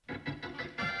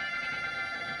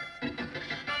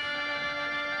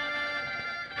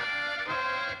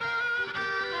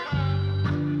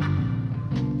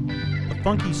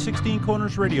Funky 16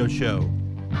 Corners Radio Show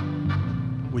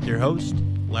with your host,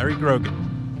 Larry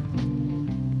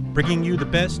Grogan. Bringing you the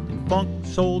best in funk,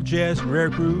 soul, jazz, and rare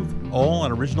groove, all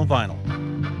on original vinyl.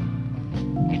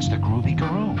 It's the Groovy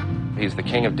Guru. He's the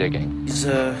king of digging. He's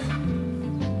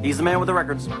the man with the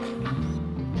records.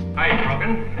 Hi,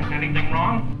 Grogan. Anything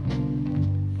wrong?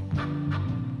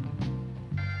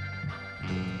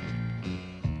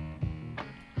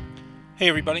 Hey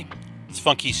everybody, it's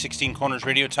Funky 16 Corners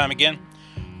Radio time again.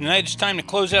 Tonight it's time to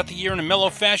close out the year in a mellow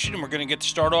fashion, and we're going to get to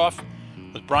start off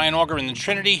with Brian Auger and the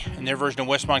Trinity and their version of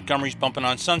Wes Montgomery's Bumpin'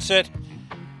 on Sunset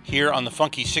here on the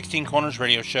Funky 16 Corners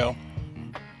Radio Show.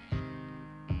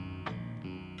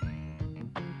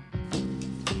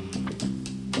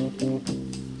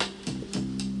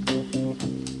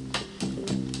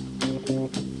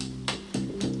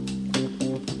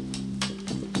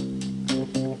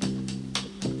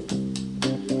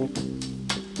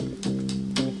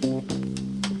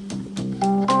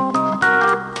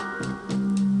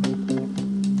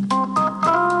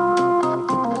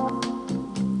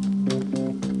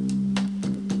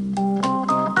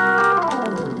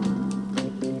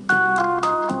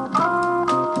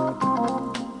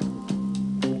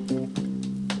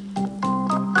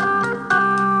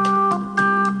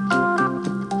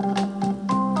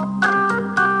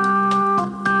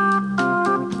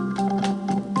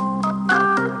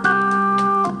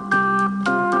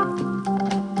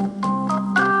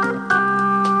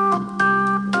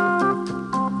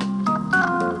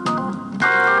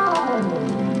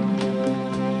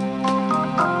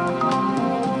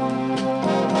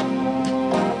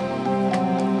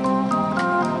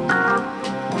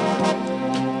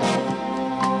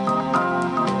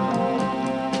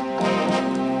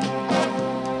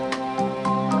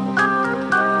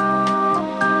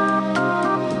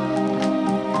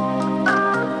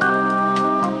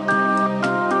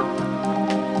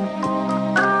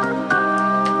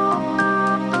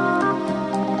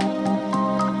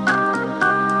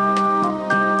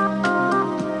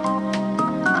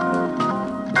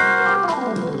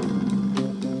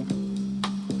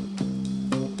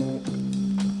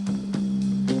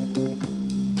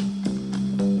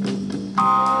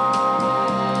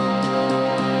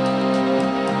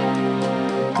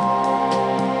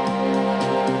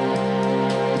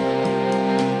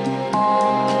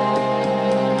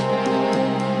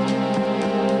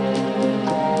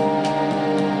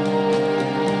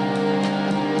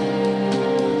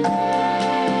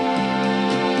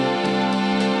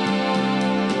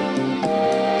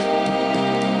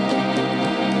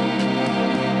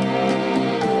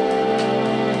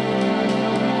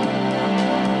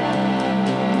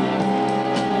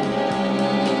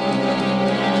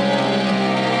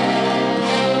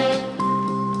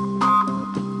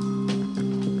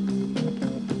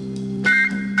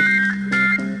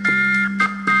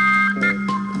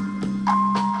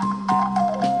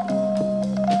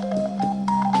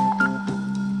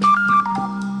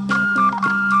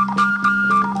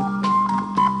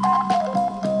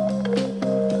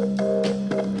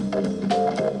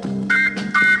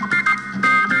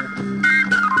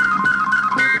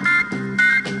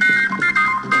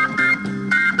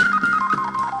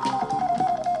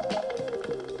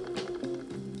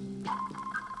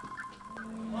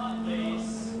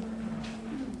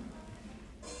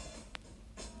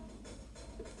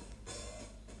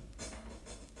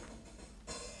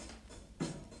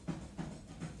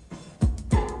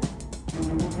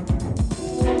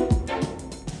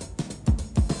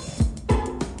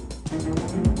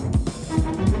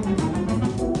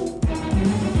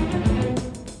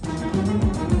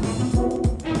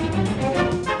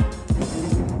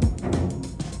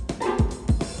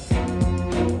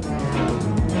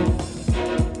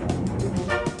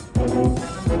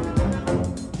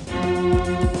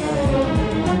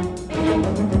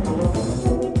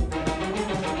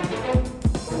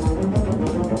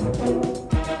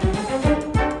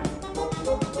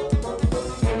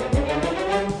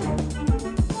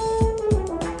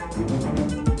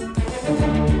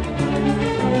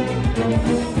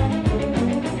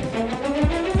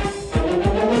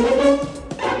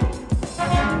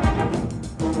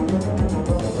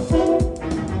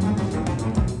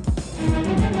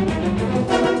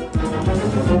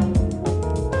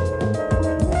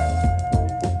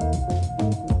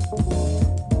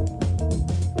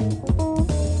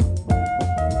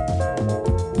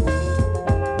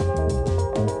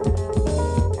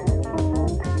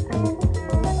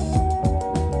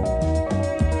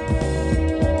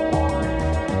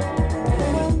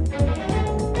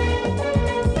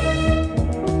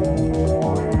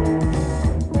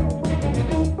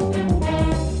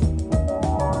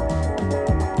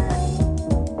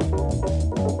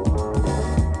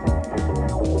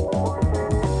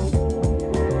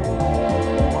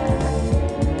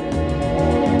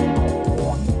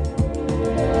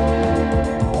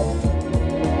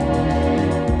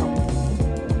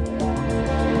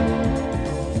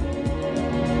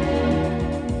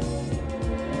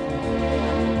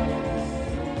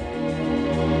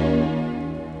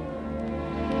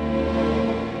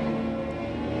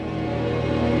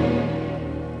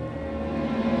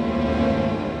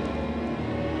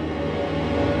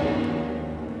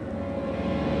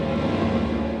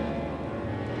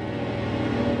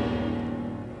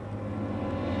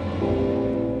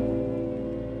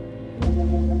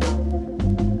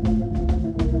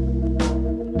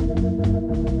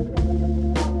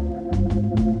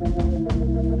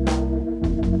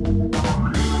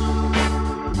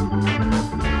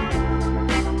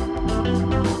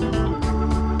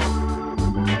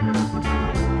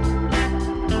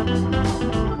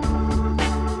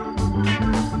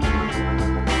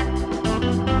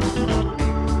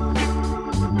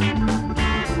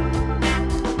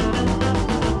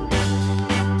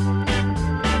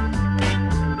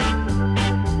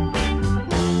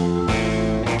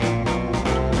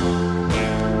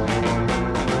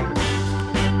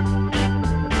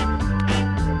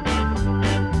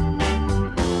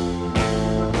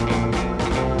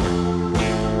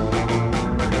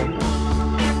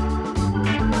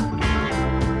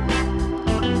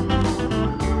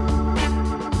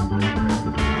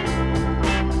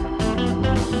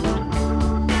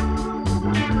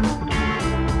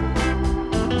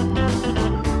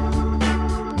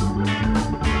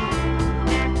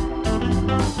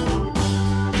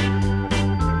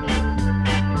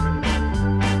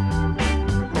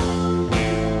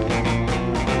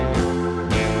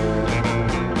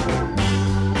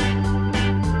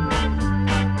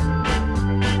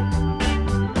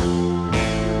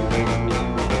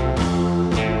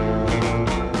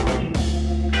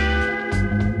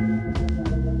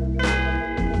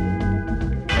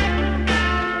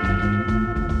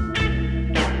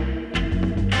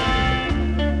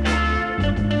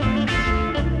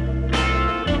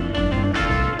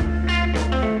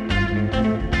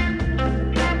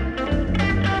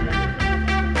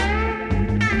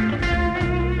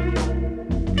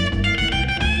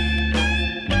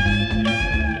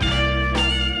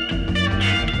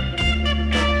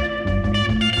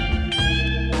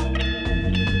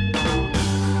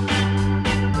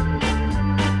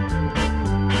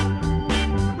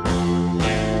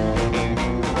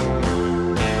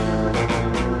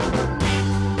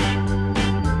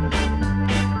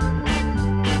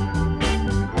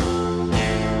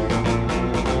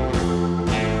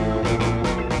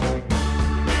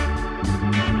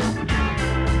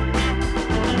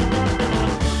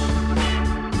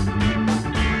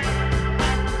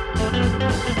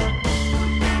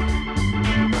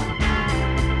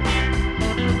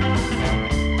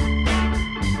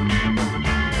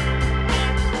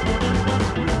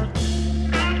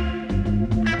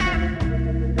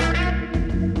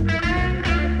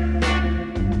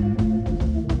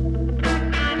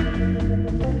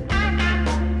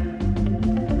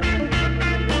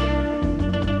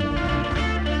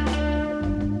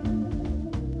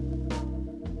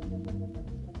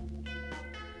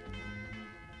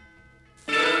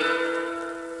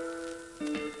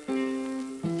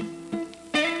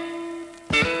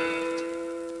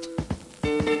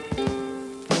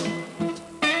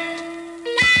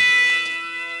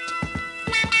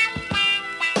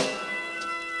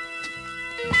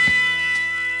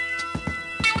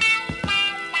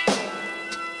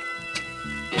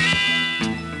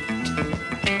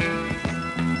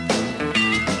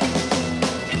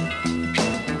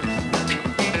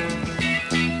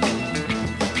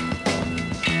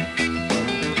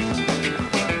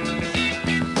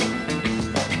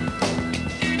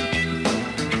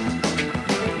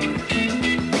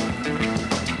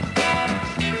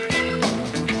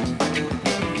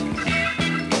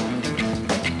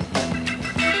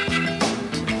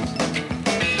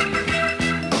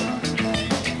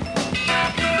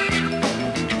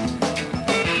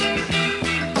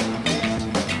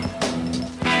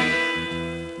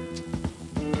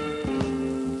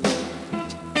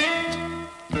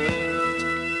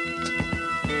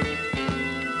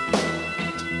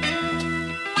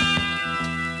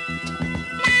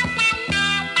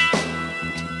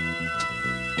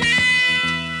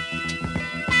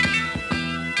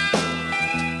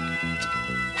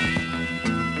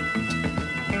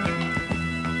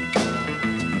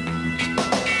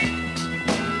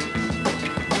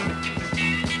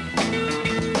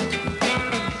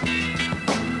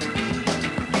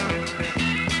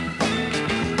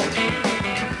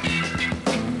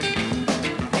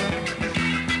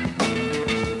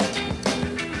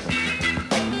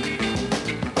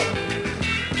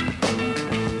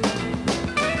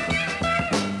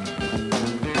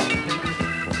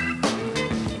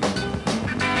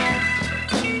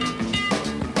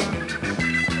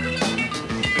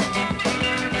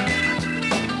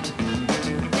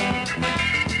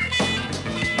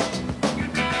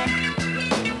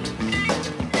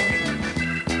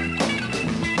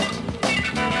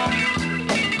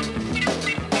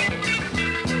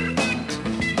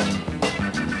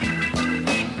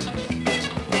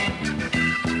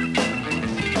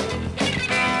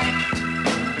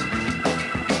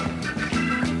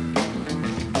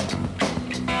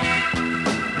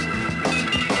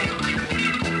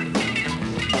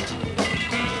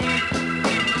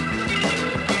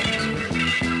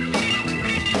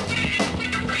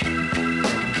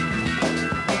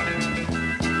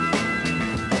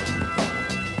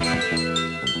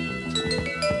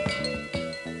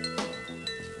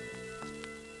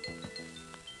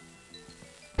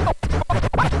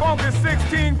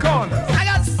 16 corners. I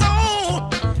got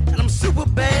soul, and I'm super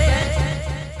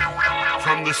bad.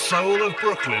 From the soul of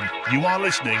Brooklyn, you are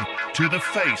listening to The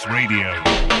Face Radio.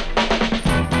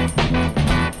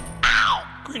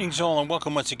 Greetings all and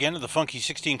welcome once again to the Funky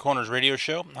 16 Corners radio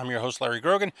show. I'm your host Larry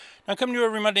Grogan. I'm coming to you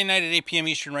every Monday night at 8 p.m.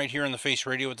 Eastern right here on the Face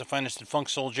Radio with the finest in funk,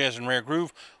 soul, jazz, and rare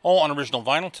groove, all on original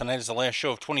vinyl. Tonight is the last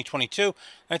show of 2022, and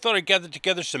I thought I'd gather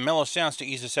together some mellow sounds to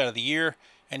ease us out of the year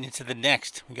and into the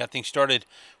next. We got things started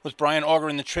with Brian Auger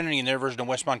and the Trinity and their version of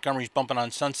Wes Montgomery's Bumpin' on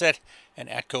Sunset and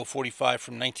Atco 45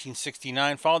 from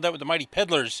 1969. Followed that with the Mighty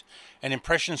Peddlers and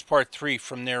Impressions Part 3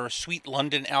 from their Sweet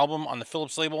London album on the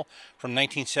Philips label from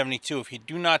 1972. If you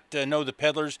do not know the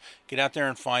Peddlers, get out there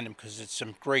and find them because it's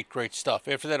some great, great stuff.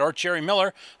 After that, Art Jerry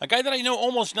Miller, a guy that I know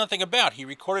almost nothing about. He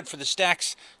recorded for the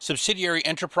Stax subsidiary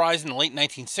Enterprise in the late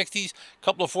 1960s, a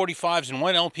couple of 45s and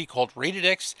one LP called Rated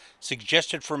X,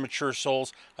 Suggested for Mature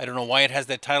Souls. I don't know why it has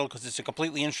that title because it's a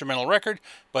completely instrumental record,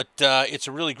 but it's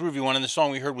a really groovy one, and the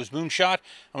song we heard was Moonshot.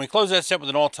 And we close that set with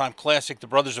an all-time classic, The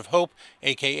Brothers of Hope,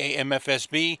 a.k.a.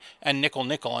 MFSB, and Nickel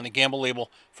Nickel on the Gamble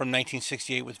label from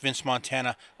 1968 with Vince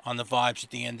Montana on the vibes at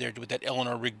the end there with that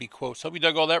Eleanor Rigby quote. So hope you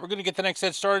dug all that. We're going to get the next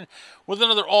set started with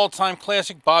another all-time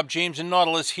classic, Bob James and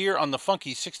Nautilus, here on the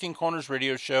Funky 16 Corners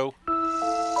radio show.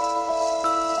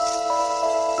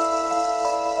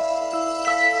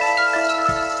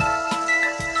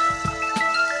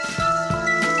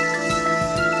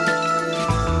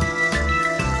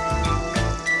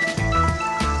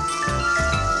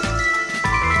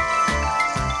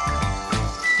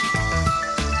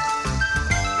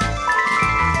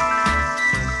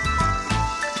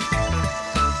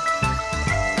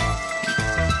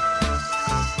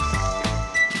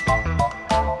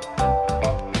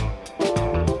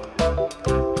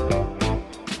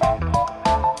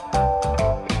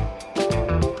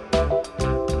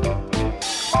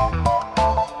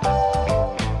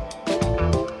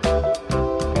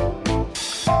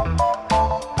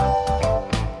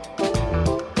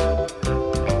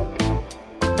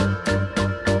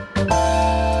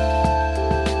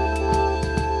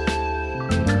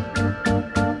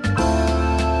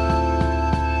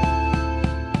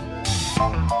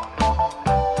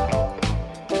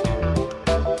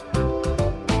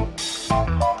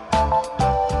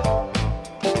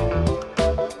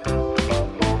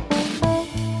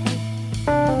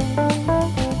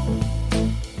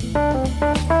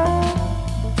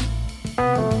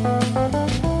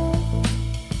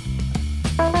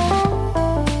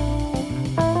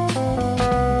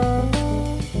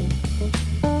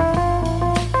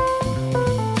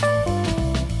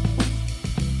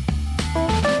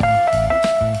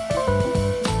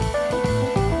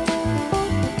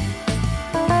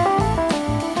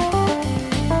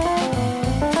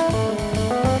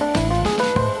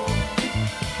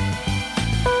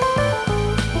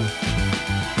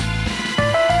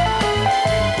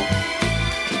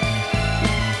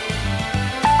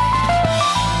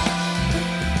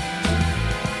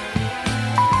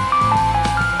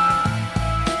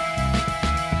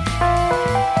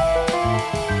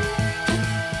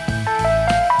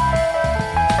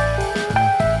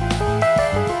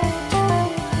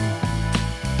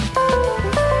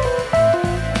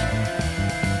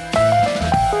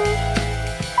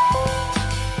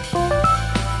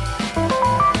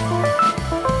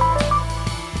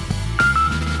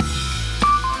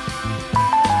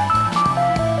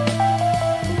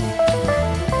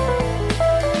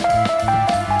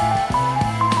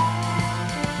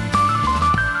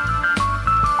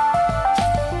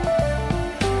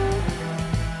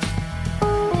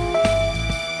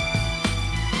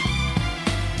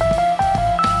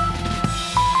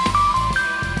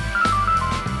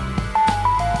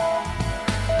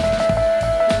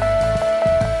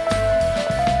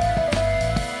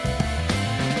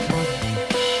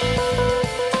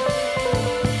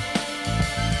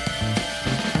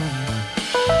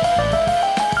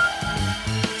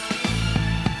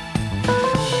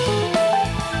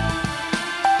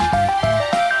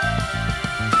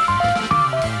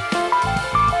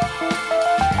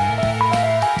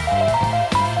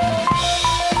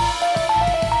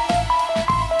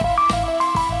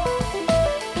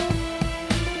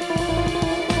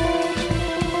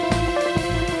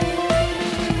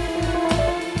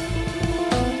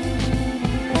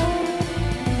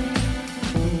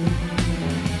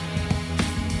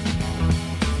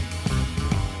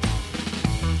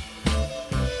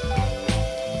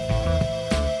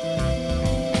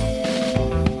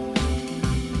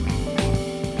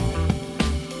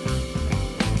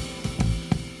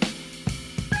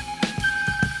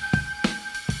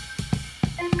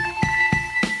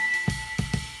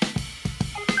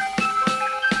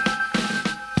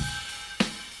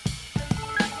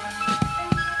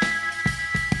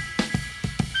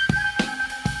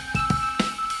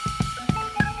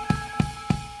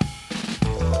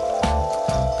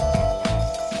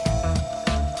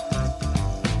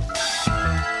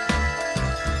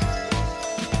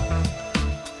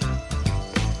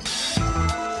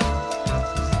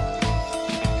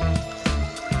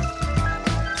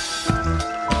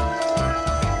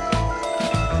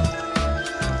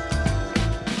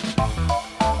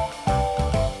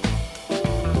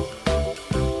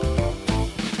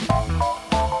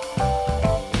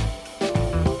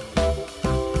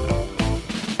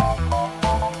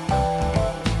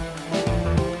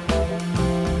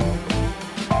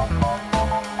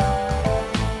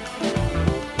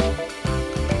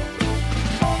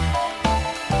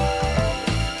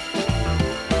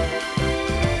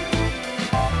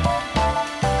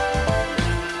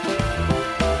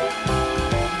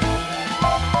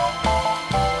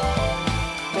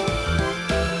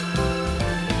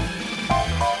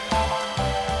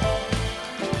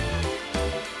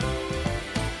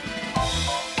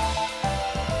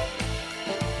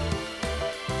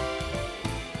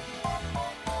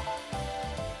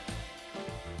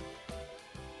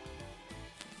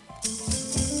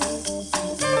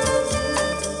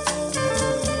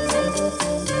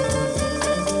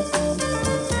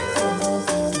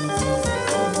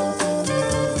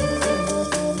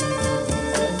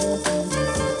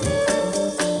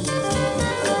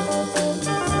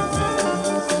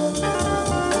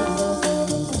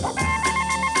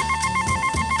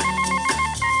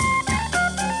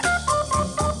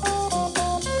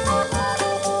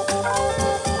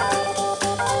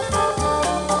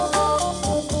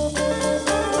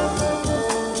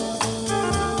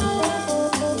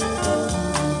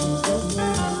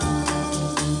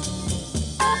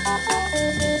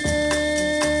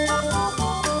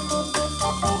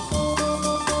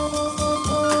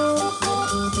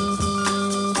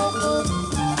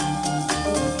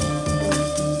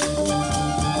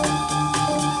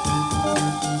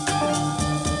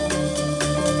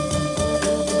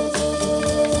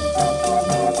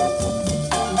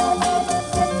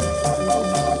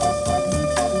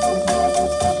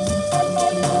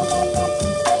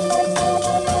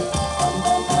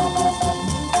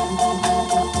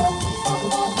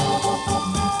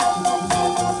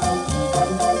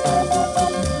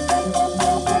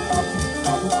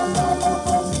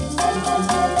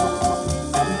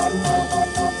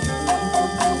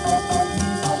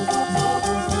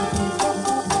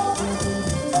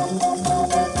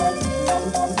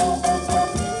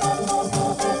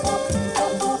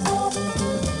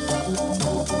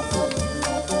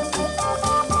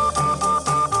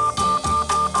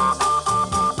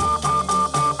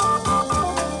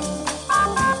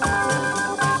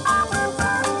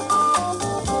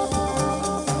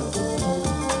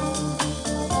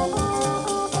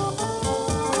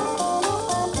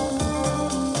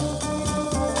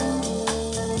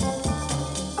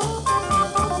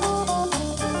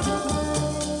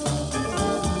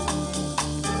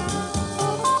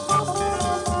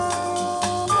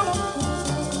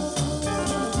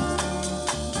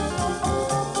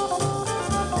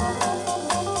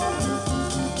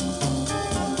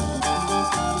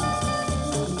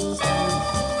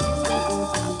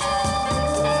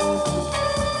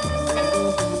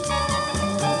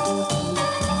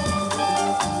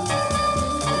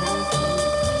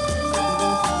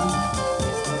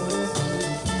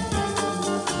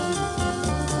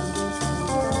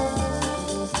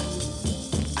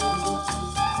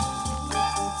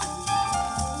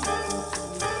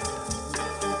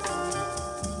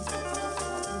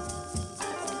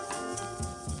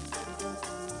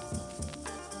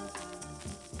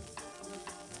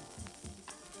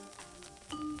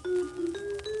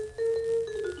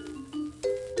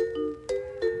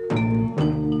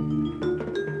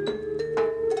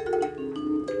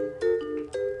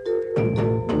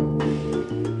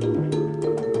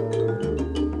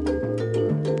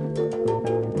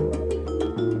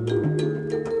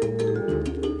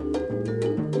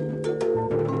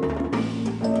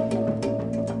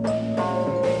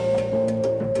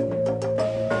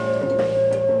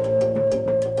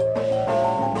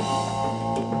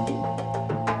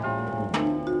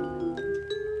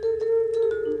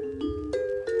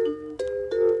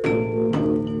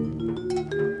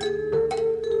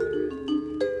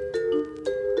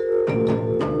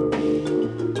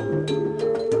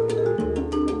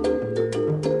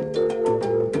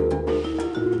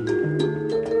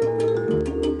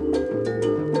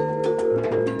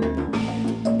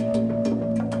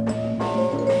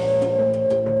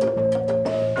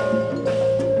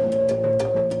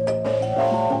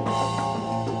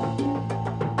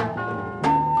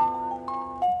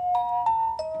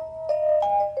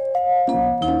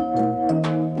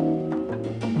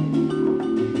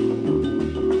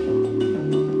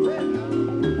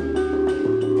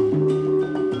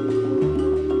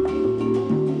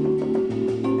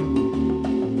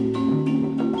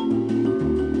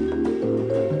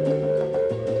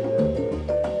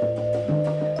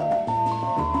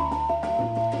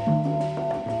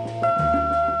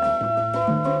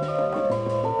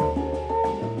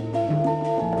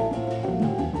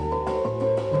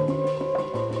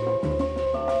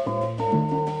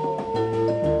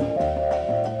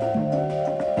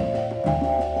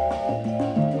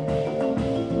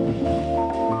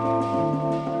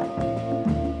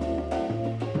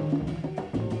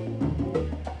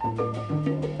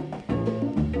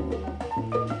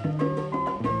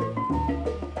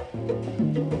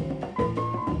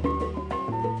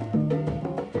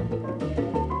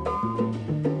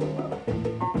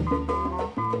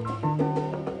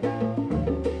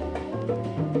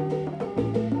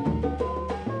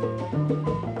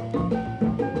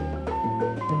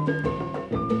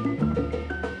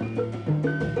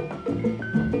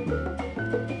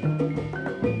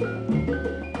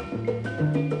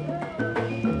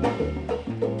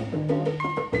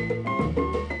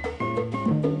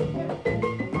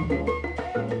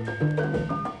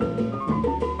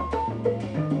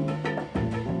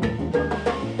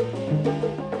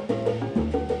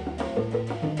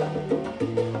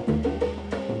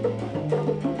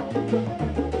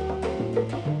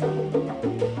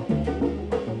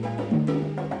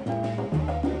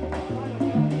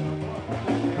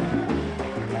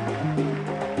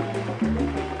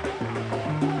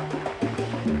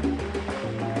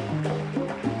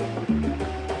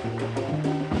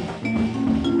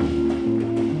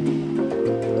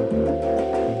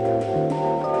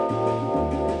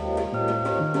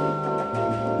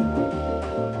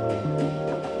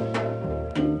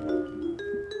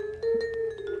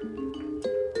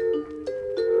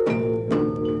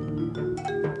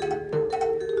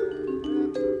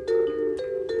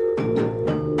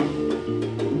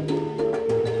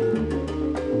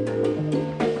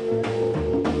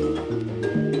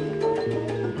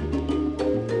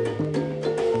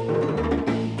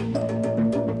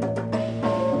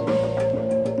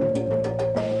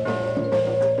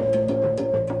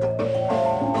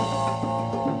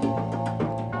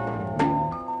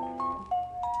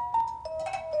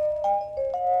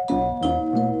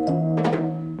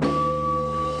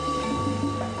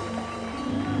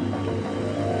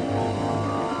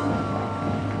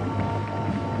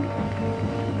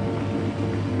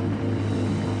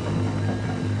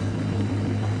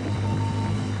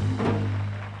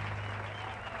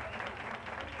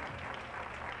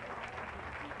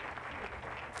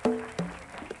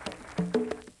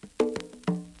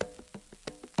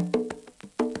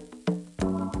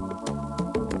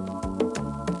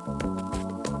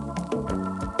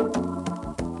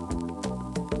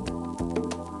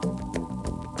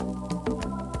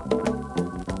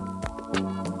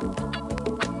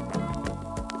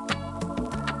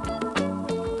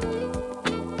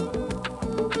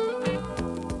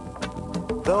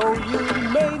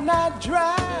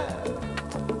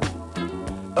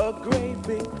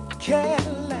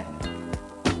 Cadillac,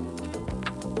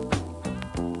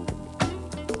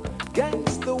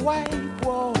 gangsta white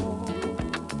walls,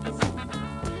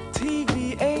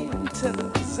 TV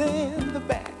antennas in the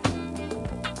back.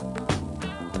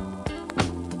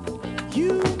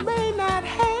 You may not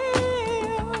have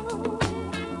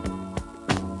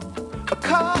a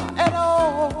car at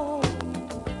all,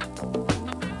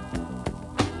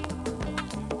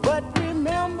 but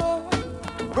remember,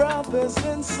 brothers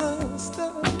and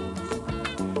sisters,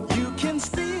 you can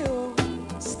still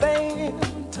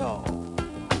stand tall.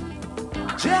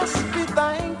 Just be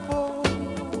thankful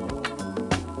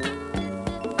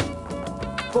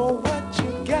for what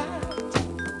you got.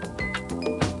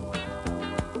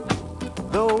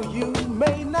 Though you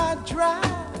may not drive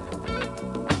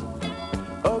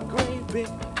a great big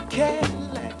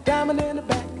Cadillac, diamond in the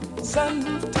back,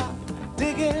 sunroof top,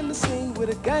 digging the scene with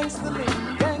a gangster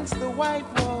lean, gangster white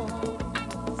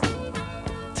walls,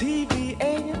 TV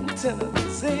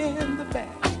antennas in the back.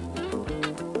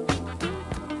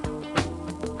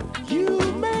 You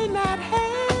may not have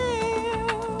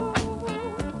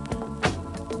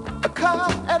a car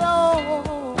at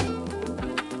all,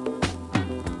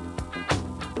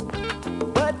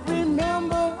 but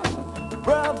remember,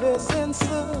 brothers and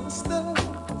sisters,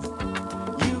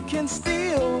 you can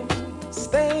still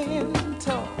stand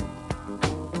tall.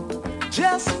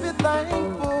 Just be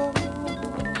thankful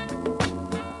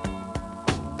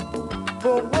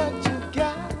for what you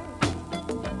got.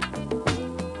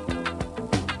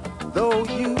 Though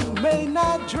you may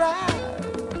not drive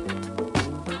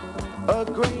a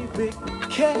great big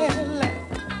Cadillac,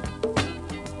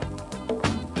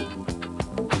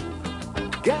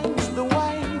 gangsta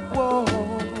white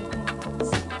walls,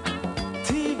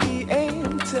 TV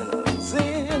antennas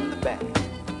in the back.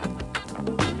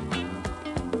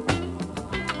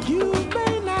 You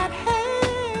may not have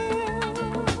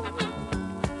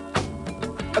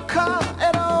a car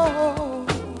at all,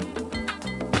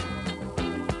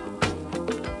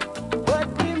 but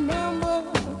remember,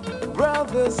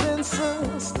 brothers and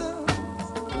sisters,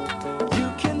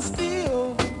 you can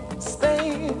still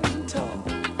stand tall.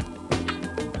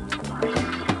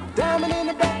 Diamond in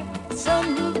the back,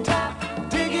 sunroof top,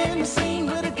 digging the scene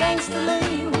with a gangster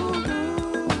lean.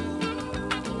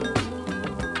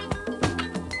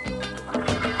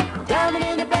 Diamond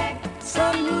in the back,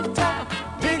 sunroof top,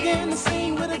 digging the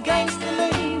scene with a gangster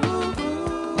lean.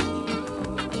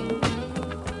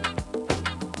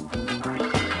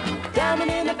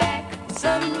 Diamond in the back,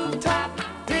 sunroof top,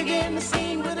 digging the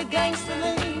scene with a gangster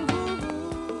lean.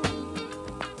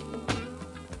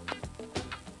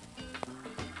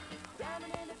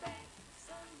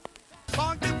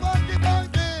 Funky, funky,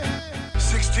 funky.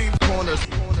 16 corners.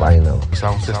 Rhino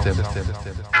sound system.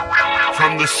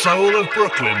 From the soul of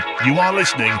Brooklyn, you are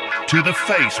listening to The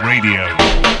Face Radio.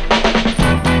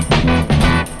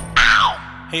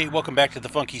 Hey, welcome back to the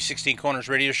Funky 16 Corners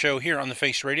Radio Show here on The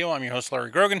Face Radio. I'm your host,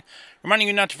 Larry Grogan, reminding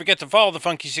you not to forget to follow the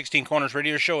Funky 16 Corners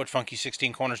Radio Show at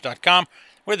funky16corners.com,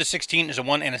 where the 16 is a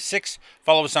 1 and a 6.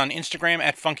 Follow us on Instagram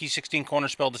at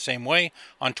Funky16Corners, spelled the same way.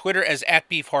 On Twitter as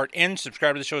 @BeefHeartN.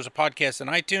 Subscribe to the show as a podcast on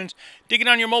iTunes. Dig it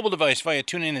on your mobile device via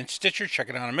TuneIn and Stitcher. Check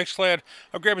it out on Mixcloud.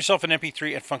 Or grab yourself an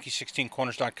MP3 at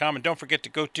Funky16Corners.com. And don't forget to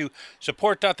go to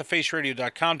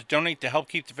support.thefaceradio.com to donate to help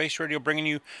keep The Face Radio bringing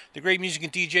you the great music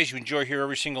and DJs you enjoy here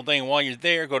every single day. And while you're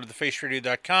there, go to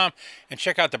thefaceradio.com and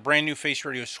check out the brand new Face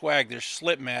Radio swag. There's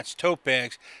slip mats, tote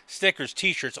bags, stickers,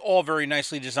 t-shirts, all very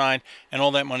nicely designed, and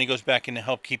all that money goes back in to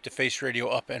help keep the Face Radio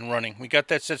up and running. We got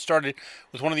that set started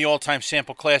with one of the all-time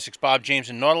sample classics, Bob James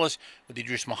and Nautilus, with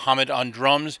Idris Muhammad on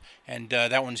drums, and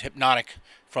that one's Hypnotic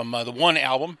from the One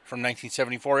album from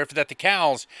 1974. After that, the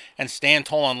Cals and Stand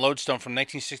Tall on Lodestone from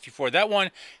 1964. That one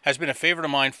has been a favorite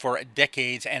of mine for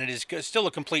decades, and it is still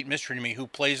a complete mystery to me who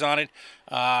plays on it,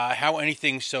 how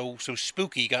anything so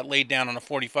spooky got laid down on a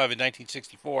 45 in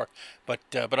 1964.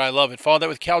 But I love it. Follow that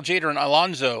with Cal Jader and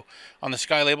Alonzo on the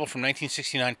Sky label from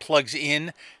 1969. Plugs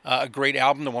In, a great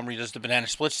album, the one where he does the Banana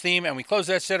Splits theme. And we close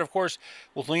that set, of course,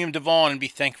 with William DeVaughn and Be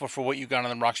Thankful for What You Got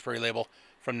on the Roxbury label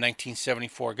from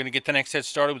 1974. Going to get the next set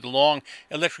started with the long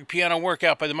electric piano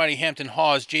workout by the mighty Hampton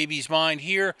Hawes, JB's Mind,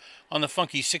 here on the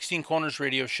Funky 16 Corners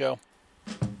Radio Show.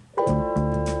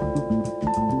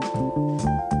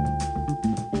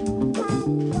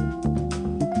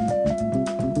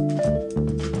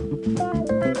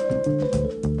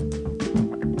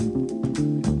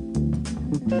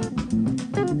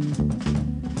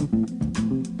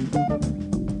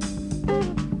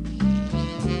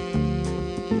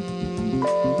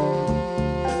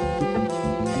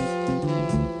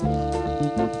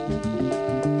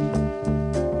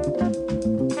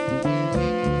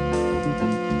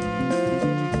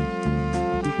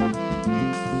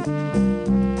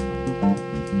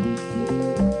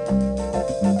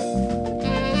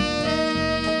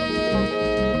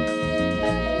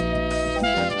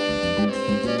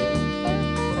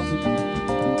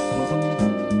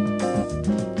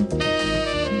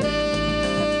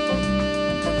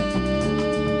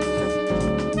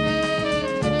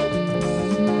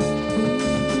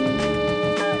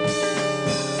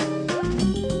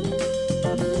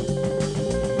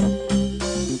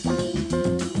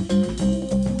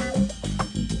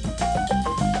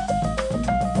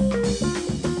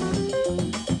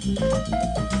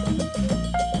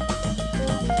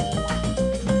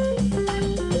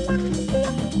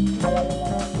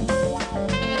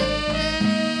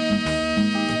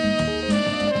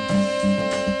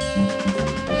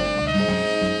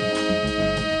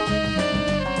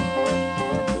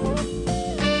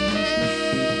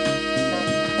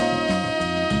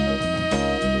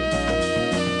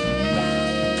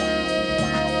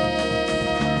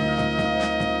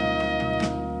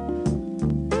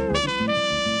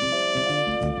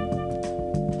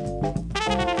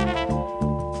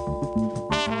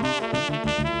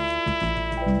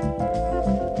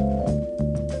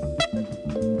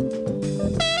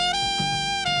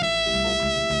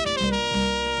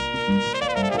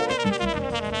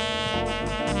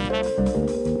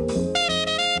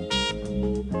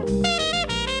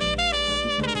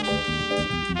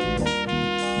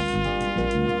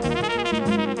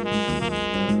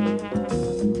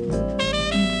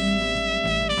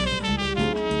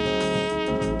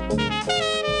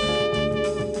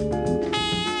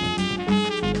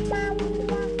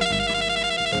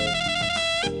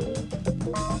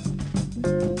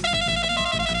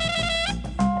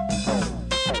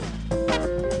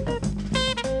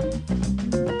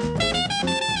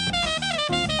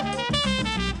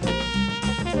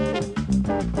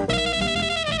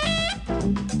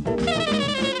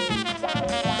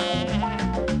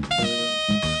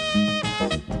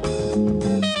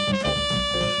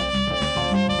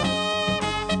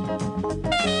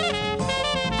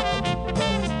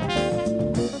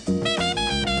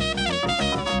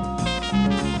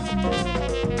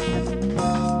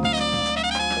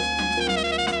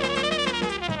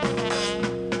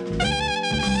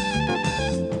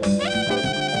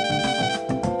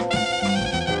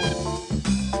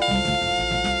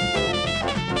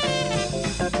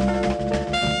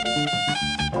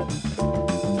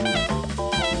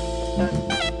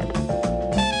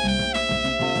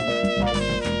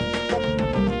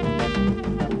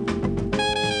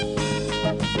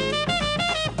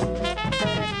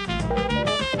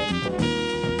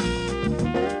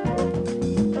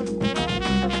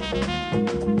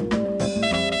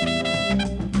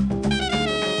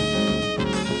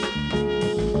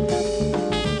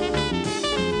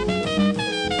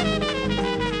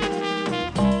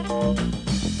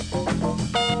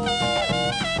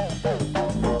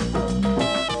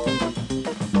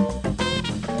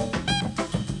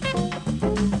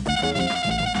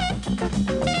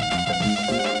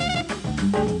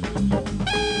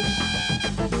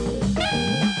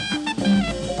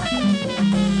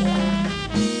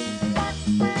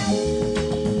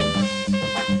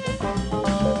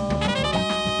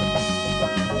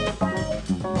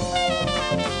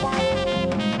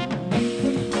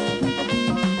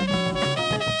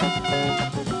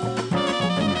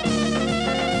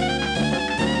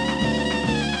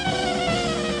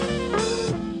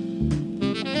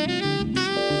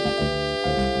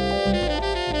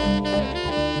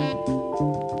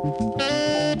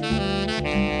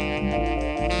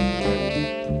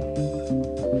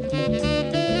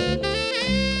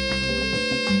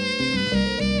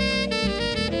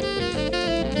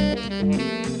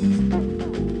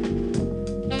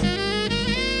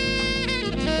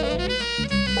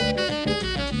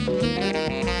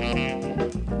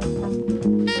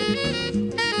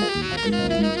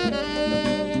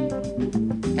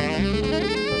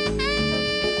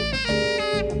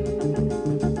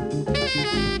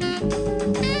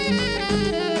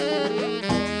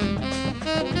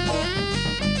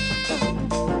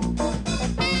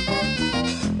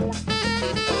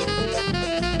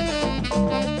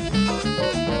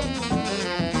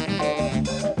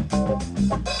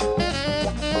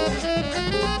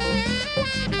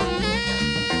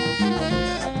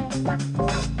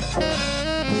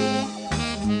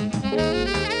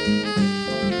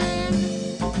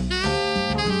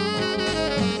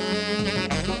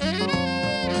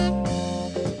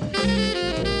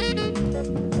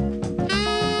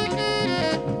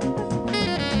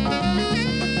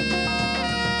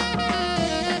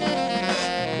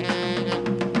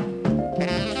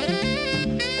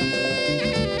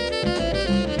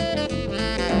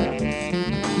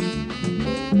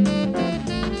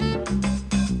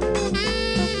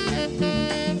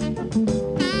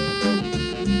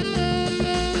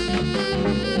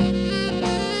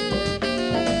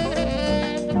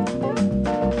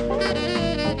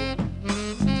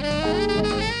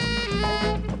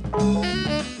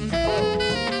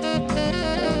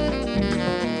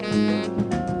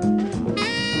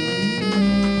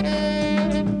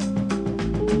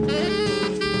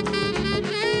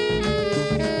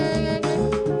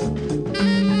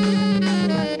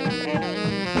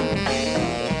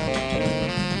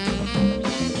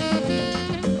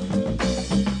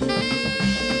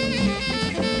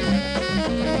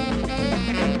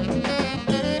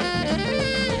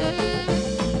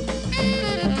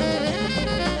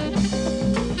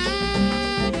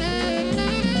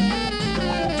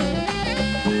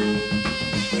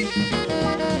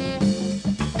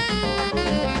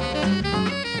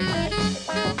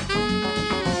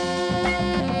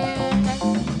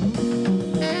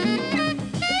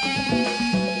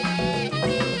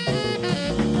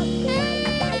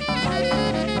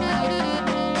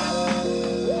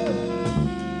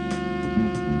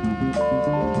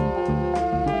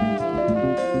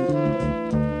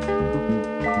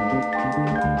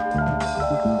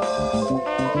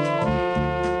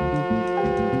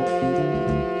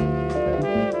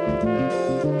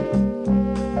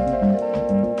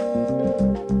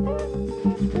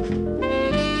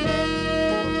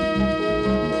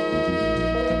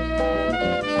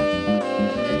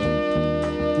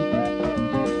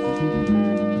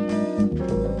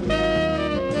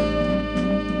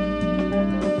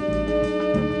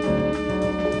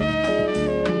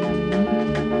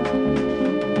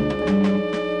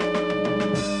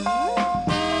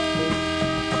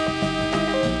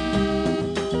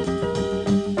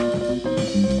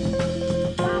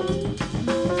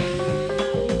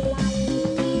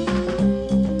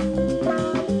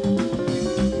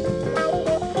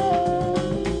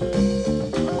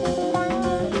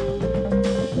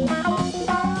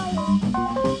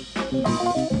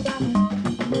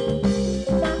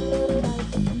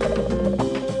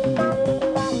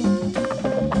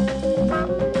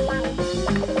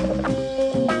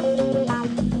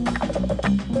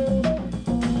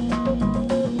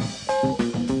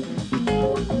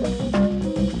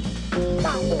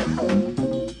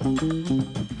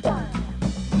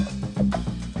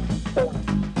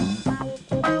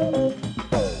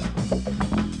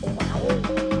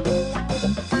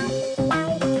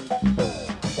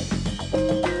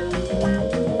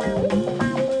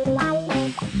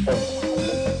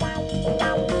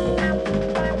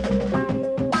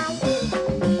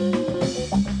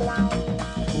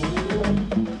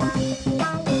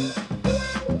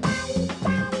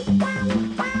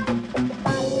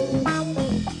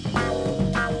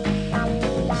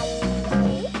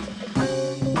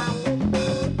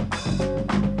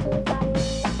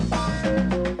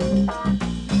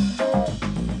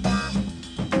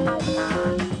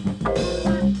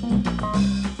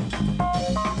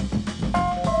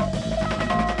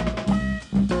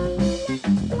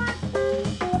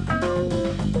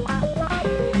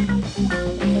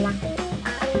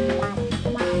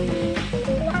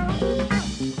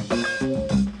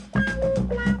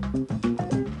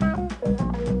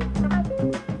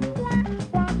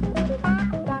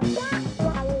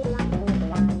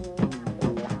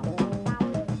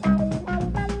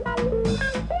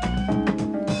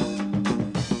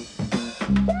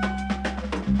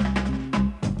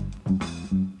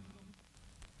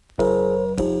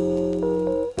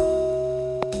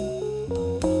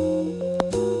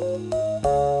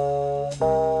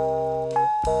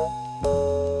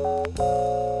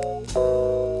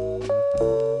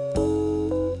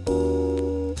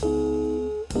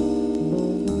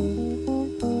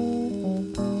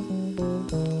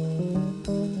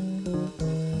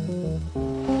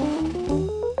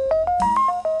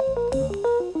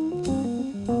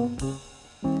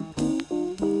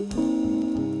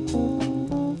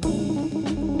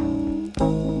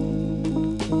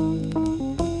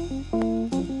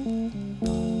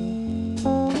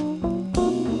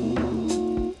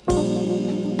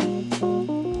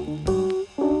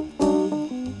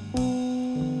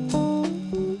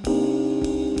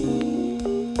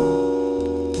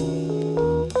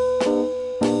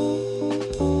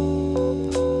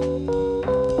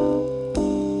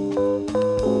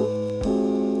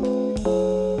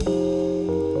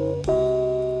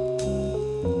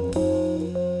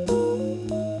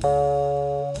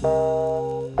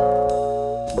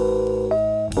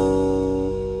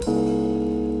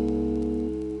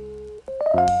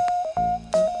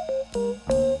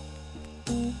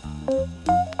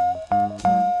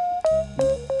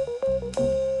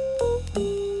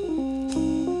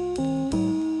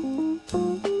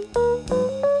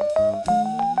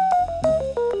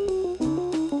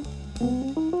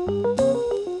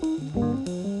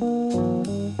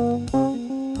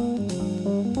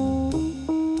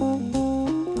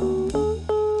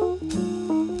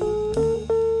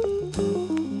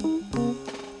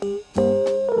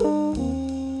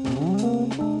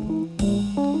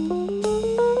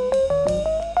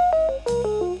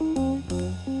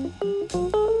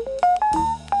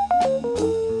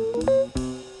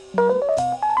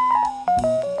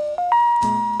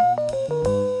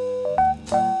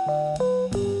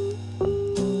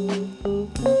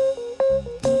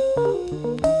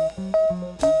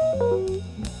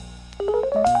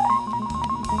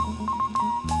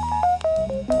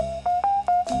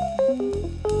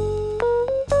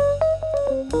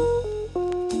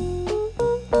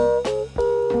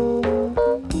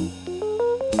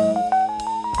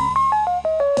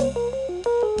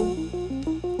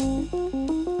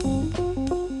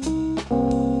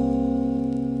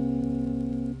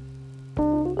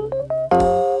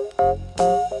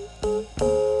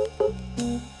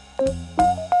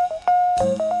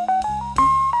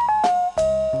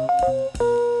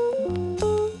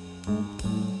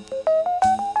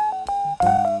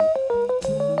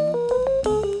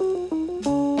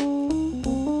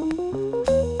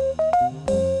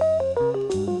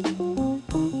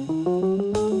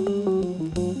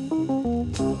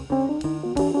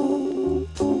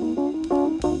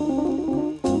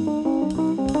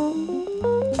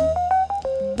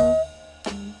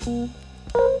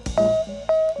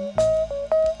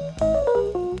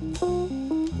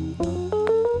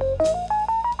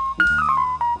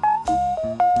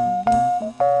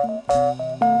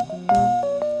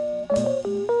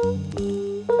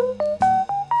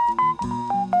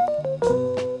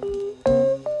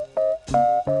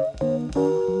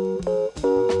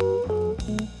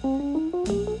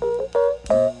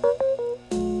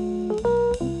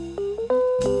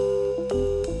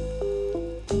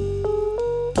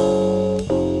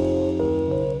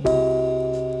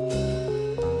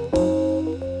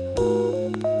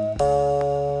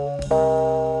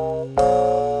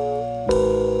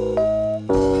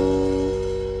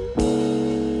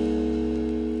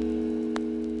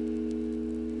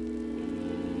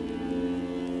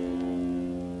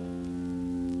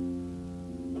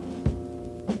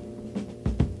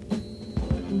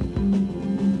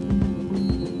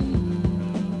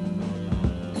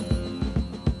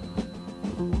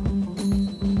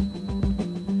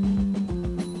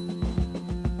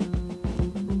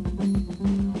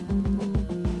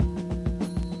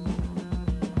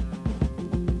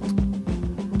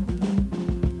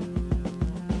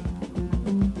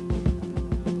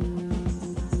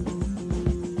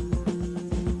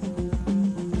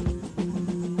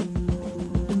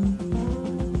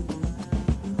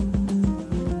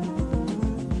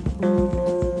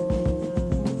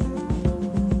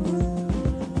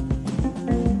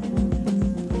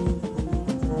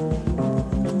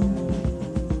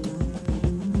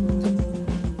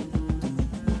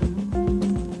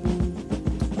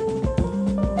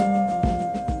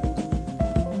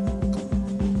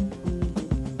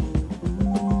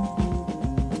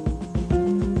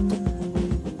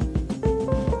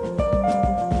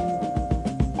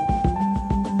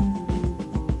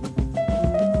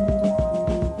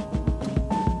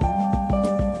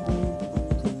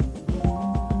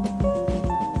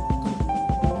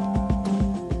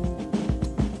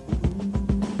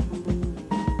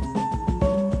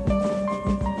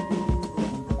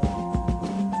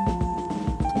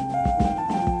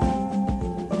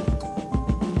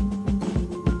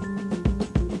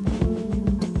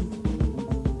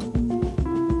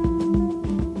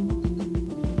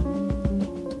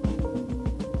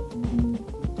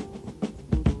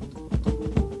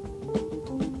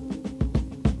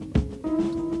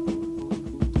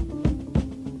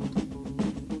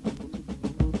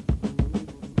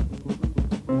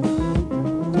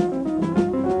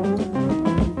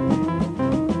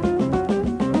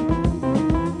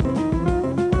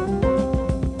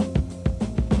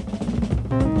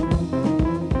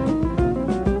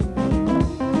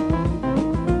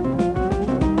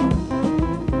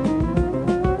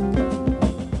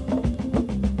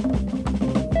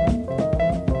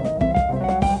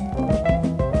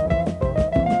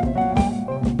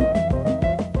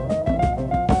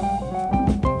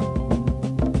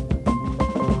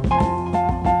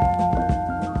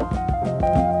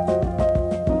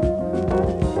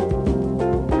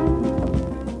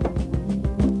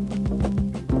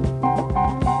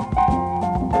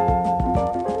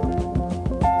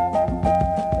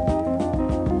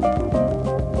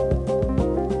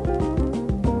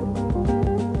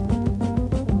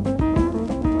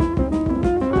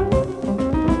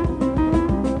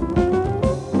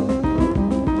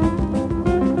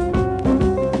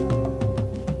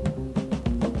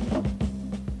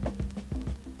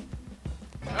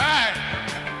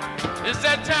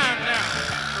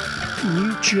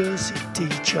 New Jersey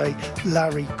DJ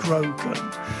Larry Grogan,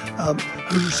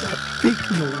 who's a big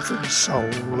Northern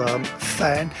Soul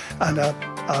fan and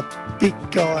a big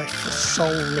guy for soul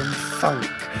and funk,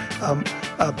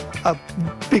 a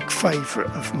big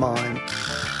favourite of mine.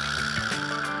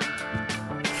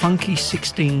 Funky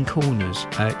 16 Corners.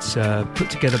 It's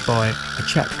put together by a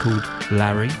chap called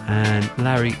Larry, and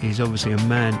Larry is obviously a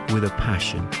man with a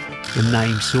passion. The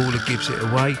name sort of gives it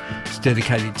away. It's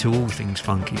dedicated to all things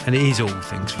funky, and it is all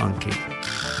things funky.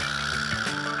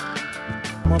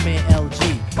 My man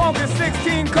LG. Funky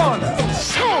 16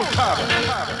 Corners.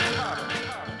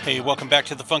 Hey, welcome back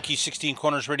to the Funky 16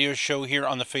 Corners radio show here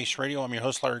on The Face Radio. I'm your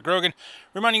host, Larry Grogan,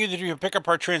 reminding you that you can pick up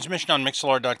our transmission on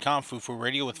Mixlr.com. Fufu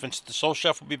Radio with Vincent the Soul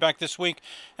Chef will be back this week.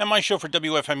 And my show for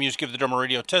WFMU's Give the Drummer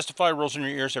Radio Testify rolls in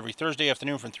your ears every Thursday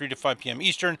afternoon from 3 to 5 p.m.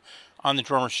 Eastern on the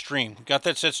Drummer Stream. We got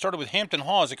that set started with Hampton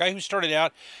Hawes, a guy who started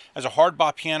out as a hard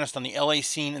bop pianist on the LA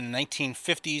scene in the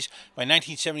 1950s. By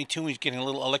 1972, he's getting a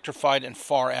little electrified and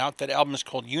far out. That album is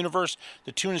called Universe.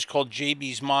 The tune is called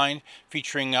JB's Mind,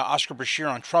 featuring Oscar Brashear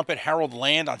on trumpet, Harold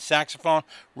Land on saxophone.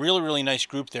 Really, really nice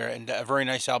group there, and a very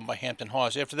nice album by Hampton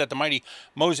Hawes. After that, the mighty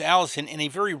Mose Allison in a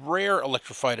very rare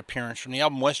electrified appearance from the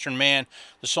album Western Man,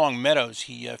 the song Meadows.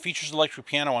 He features electric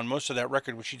piano on most of that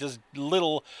record, which he does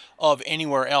little of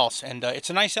anywhere else. And it's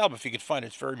a nice album if you could find it.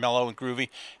 It's very mellow and groovy,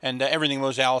 and everything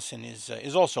Mose Allison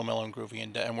is also mellow and groovy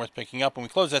and worth picking up. And we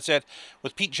close that set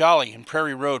with Pete Jolly and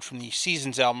Prairie Road from the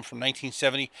Seasons album from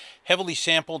 1970. Heavily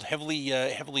sampled,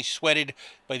 heavily sweated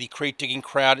by the crate digging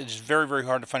crowd. It is very, very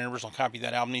hard to find an original copy of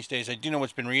that album these days. I do know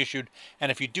it's been reissued,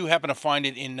 and if you do happen to find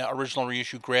it in original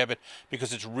reissue, grab it,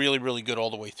 because it's really, really good all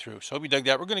the way through. So hope you dug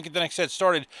that. We're going to get the next set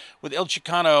started with El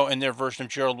Chicano and their version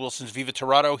of Gerald Wilson's Viva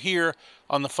Torado here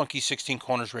on the Funky 16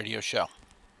 Corners radio show.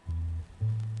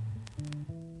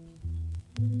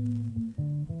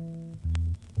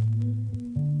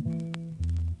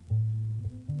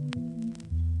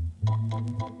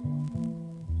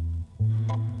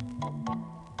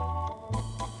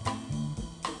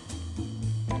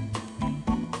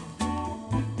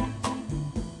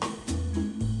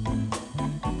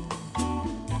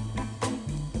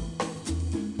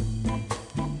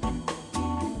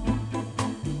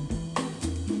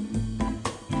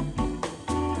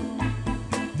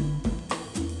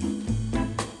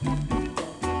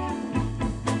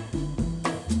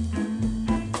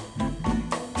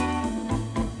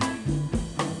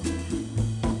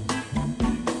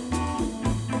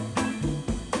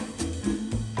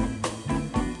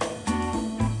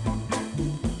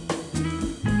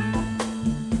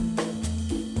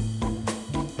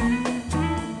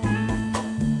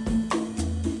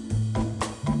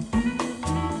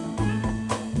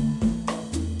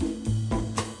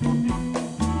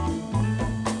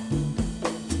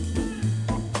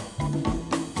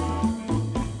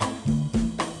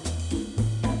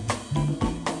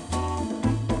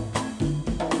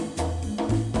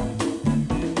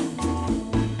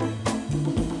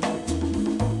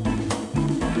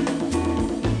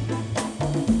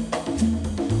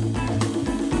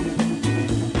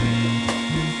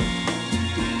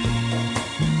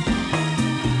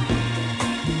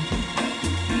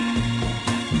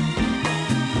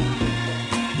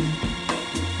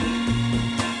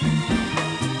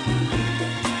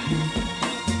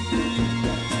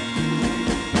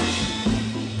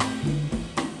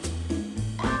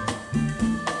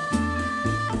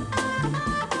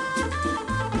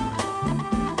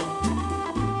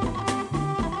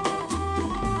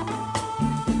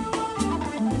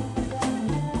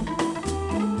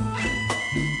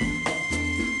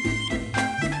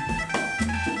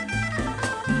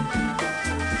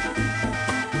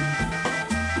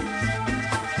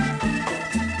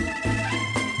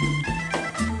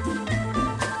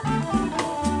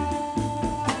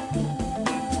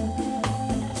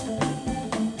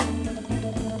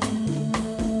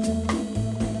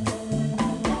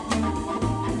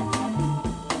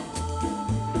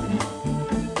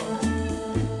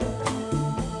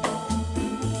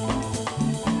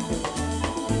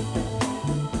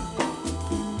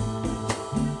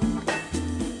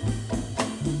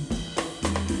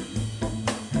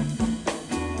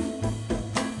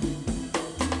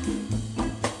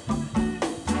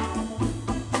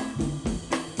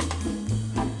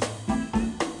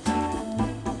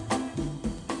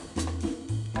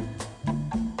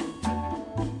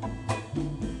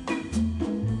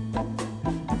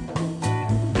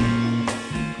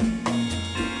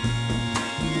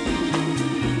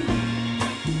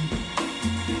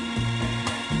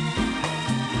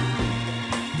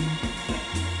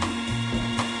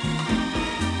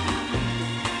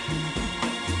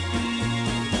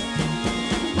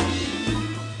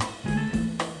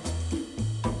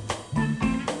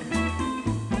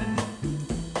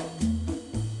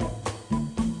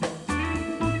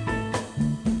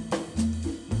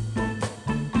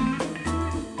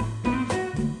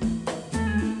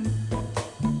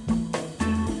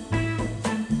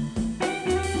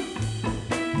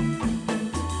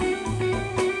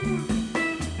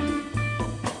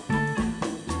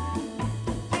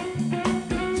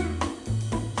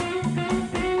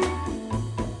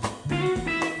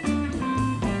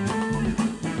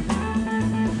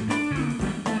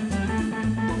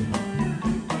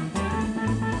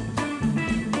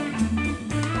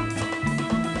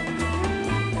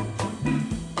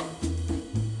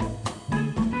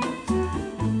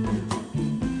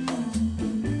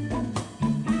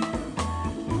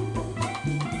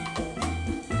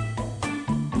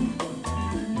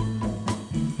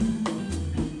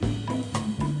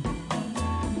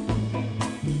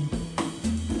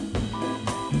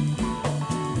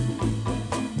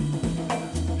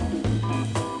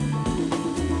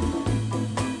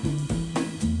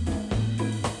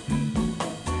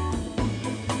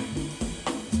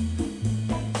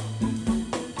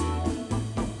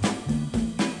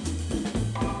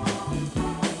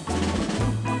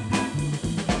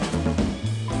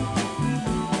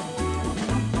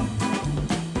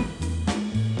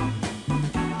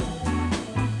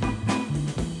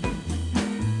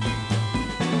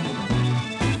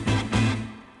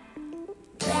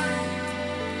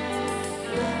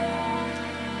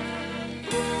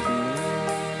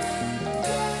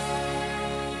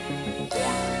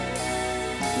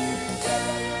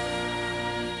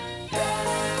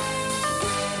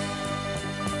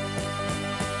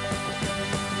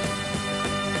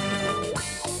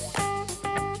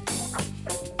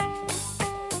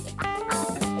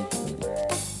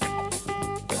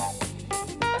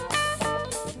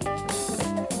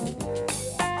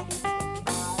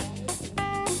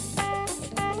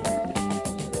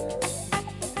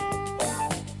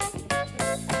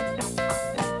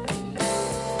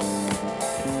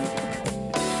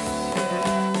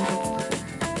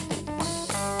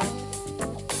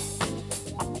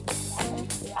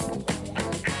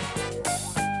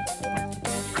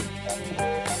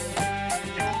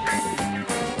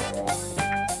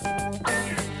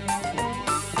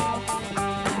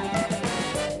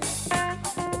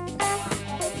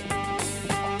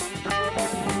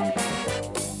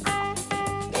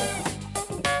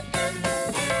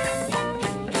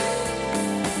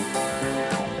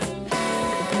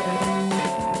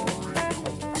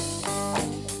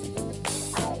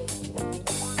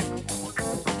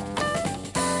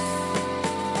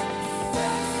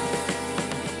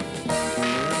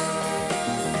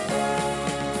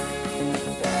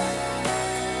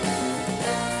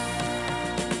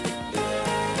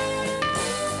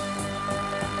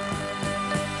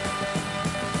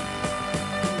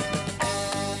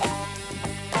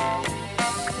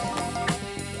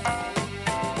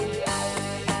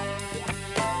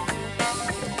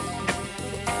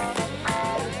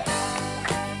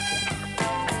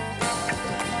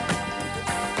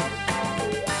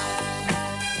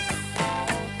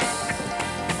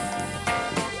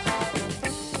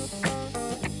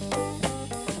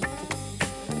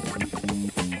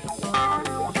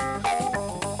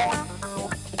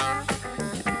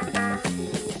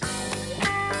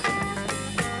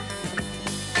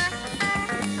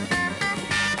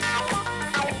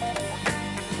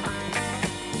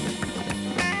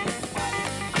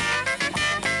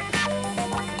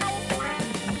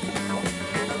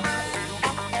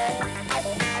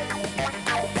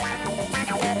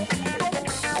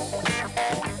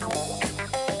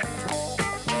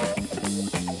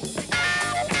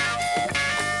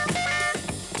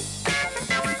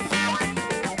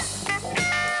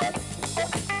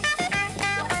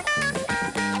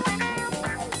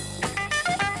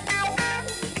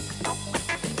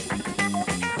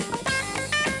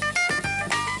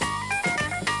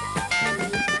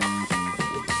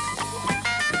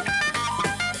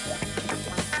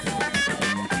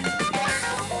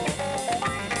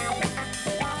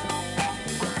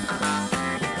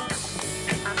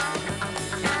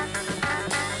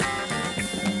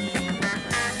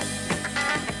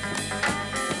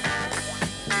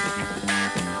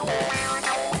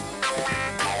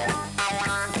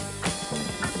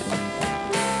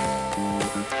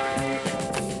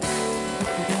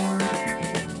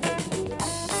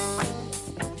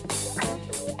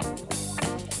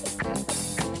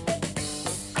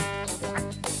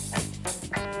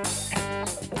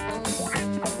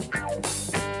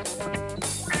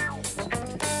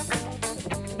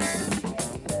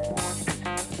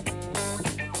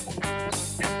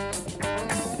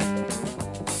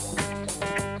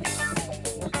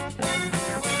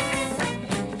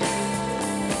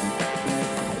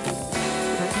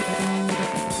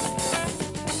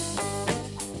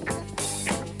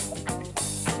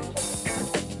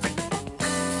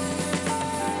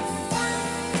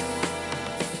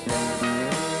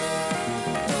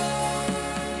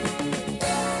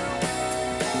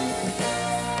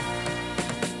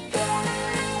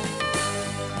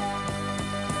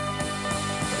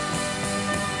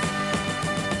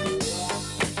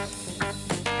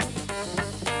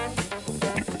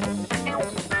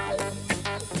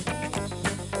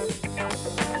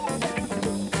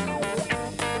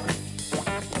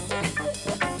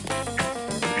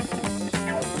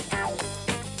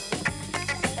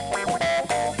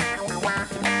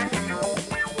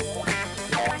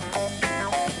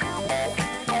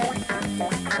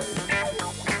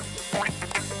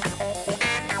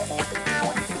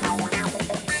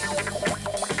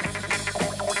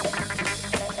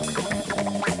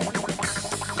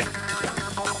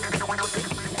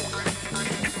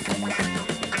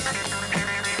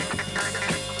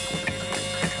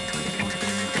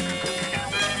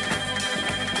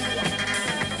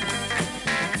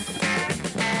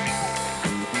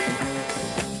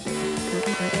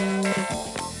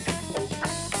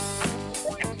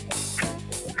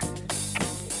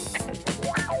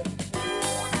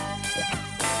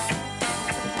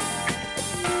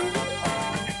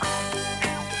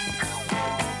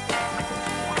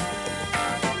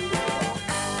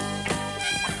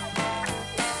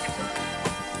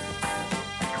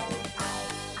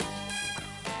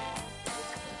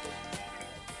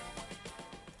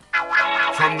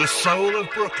 From the soul of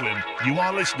Brooklyn, you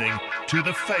are listening to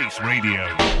The Face Radio.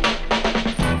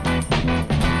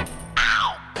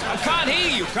 I can't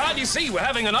hear you. Can't you see? We're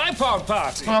having an iPod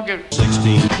party.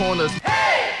 16 corners.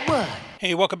 Hey! What?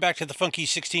 Hey, welcome back to the Funky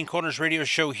 16 Corners radio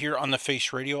show here on The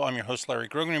Face Radio. I'm your host, Larry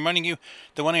Grogan, reminding you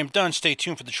that when I am done, stay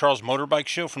tuned for the Charles Motorbike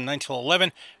Show from 9 till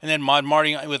 11, and then Mod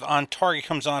Marty with On Target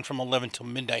comes on from 11 till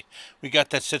midnight. We got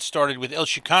that set started with El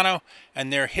Chicano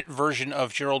and their hit version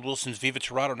of Gerald Wilson's Viva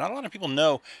Torado. Not a lot of people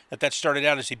know that started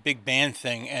out as a big band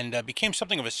thing and became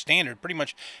something of a standard. Pretty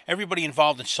much everybody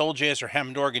involved in soul jazz or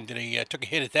Hammond organ took a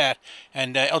hit at that,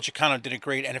 and El Chicano did it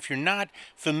great. And if you're not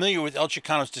familiar with El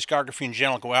Chicano's discography in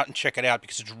general, go out and check it out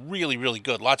because it's really, really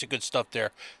good. Lots of good stuff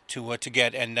there to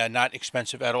get, and not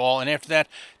expensive at all. And after that,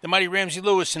 the mighty Ramsey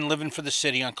Lewis and Living for the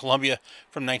City on Columbia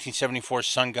from 1974's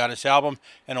Sun Goddess album,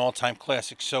 an all-time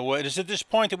classic. So it is at this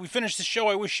point that we finish the show.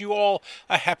 I wish you all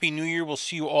a happy new year. We'll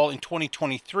see you all in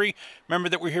 2023. Remember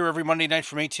that we're here every Monday night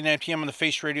from 8 to 9 p.m. on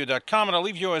thefaceradio.com, and I'll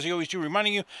leave you, as I always do,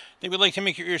 reminding you that we'd like to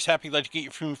make your ears happy, like to get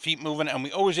your feet moving, and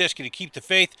we always ask you to keep the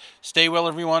faith. Stay well,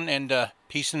 everyone, and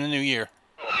peace in the new year.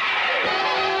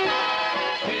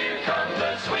 Here comes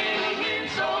the swinging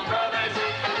Soul Brothers.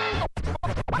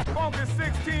 Funky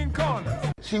 16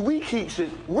 corners. See, we keeps it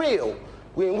real.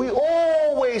 We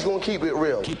always gonna keep it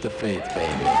real. Keep the faith,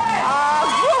 baby.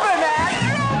 Groovy, man.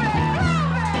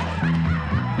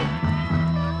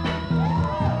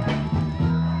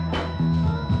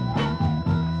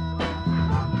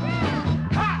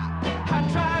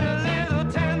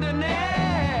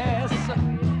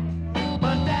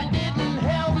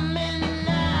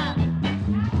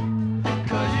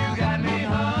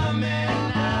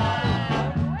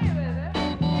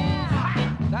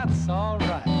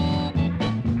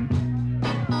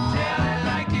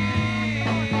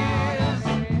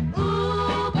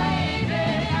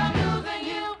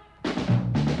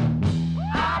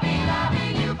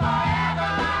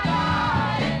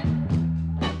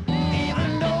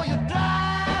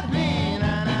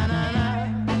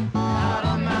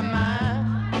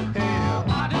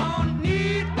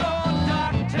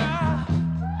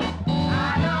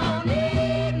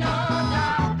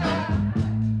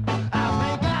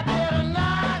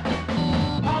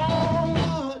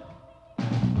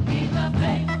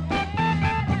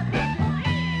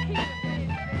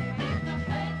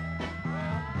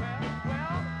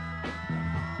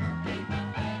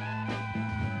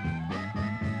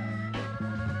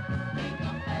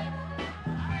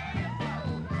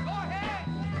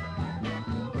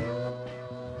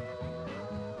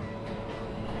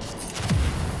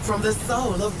 From the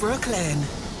soul of Brooklyn,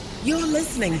 you're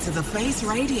listening to The Face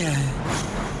Radio.